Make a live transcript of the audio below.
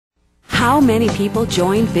how many people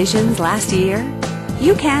joined Visions last year?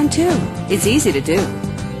 You can too. It's easy to do.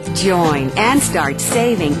 Join and start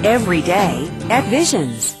saving every day at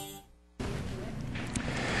Visions.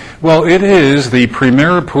 Well, it is the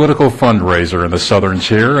premier political fundraiser in the Southern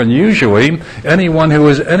Tier, and usually anyone who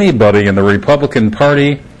is anybody in the Republican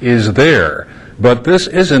Party is there. But this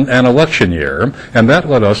isn't an election year, and that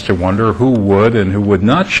led us to wonder who would and who would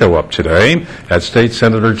not show up today at State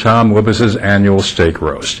Senator Tom Libous' annual steak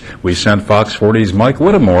roast. We sent Fox 40's Mike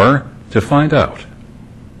Whittemore to find out.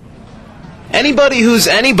 Anybody who's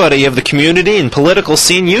anybody of the community and political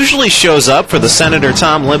scene usually shows up for the Senator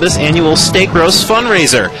Tom Libous annual steak roast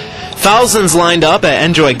fundraiser. Thousands lined up at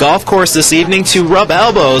Enjoy Golf Course this evening to rub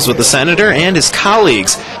elbows with the senator and his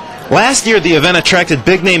colleagues. Last year, the event attracted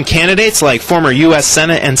big-name candidates like former U.S.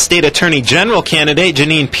 Senate and State Attorney General candidate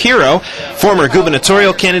Jeanine Pirro, former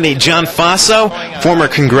gubernatorial candidate John Faso, former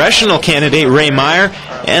congressional candidate Ray Meyer,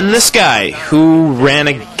 and this guy who ran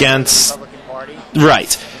against...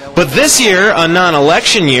 Right. But this year, a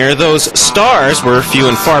non-election year, those stars were few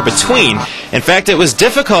and far between. In fact, it was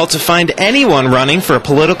difficult to find anyone running for a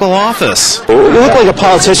political office. You look like a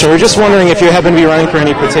politician. We're just wondering if you happen to be running for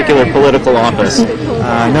any particular political office.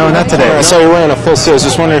 No, not today. I saw you're wearing a full suit. I was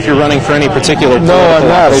just wondering if you're running for any particular political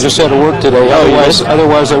office. No, I'm not. I just had to work today.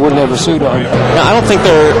 Otherwise, I wouldn't have a suit on. No, I don't think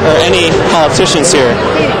there are any politicians here.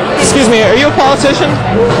 Excuse me, are you a politician?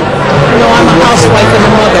 No, I'm a housewife and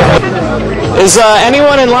a mother. Is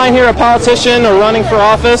anyone in line here a politician or running for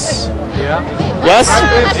office? Yeah. Yes?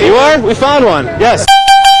 You are? We found one. Yes.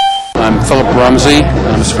 I'm Philip Rumsey.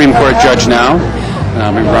 I'm a Supreme Court judge now.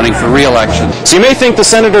 I'll be running for re-election. So you may think the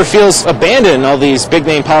senator feels abandoned. All these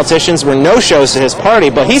big-name politicians were no-shows to his party,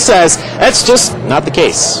 but he says that's just not the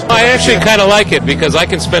case. I actually kind of like it because I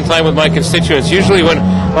can spend time with my constituents. Usually when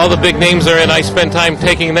all the big names are in, I spend time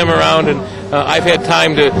taking them around, and I've had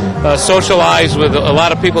time to socialize with a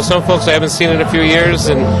lot of people, some folks I haven't seen in a few years,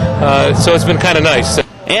 and so it's been kind of nice.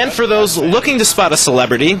 And for those looking to spot a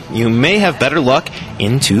celebrity, you may have better luck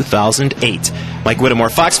in 2008. Mike Whittemore,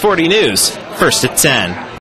 Fox 40 News, first at 10.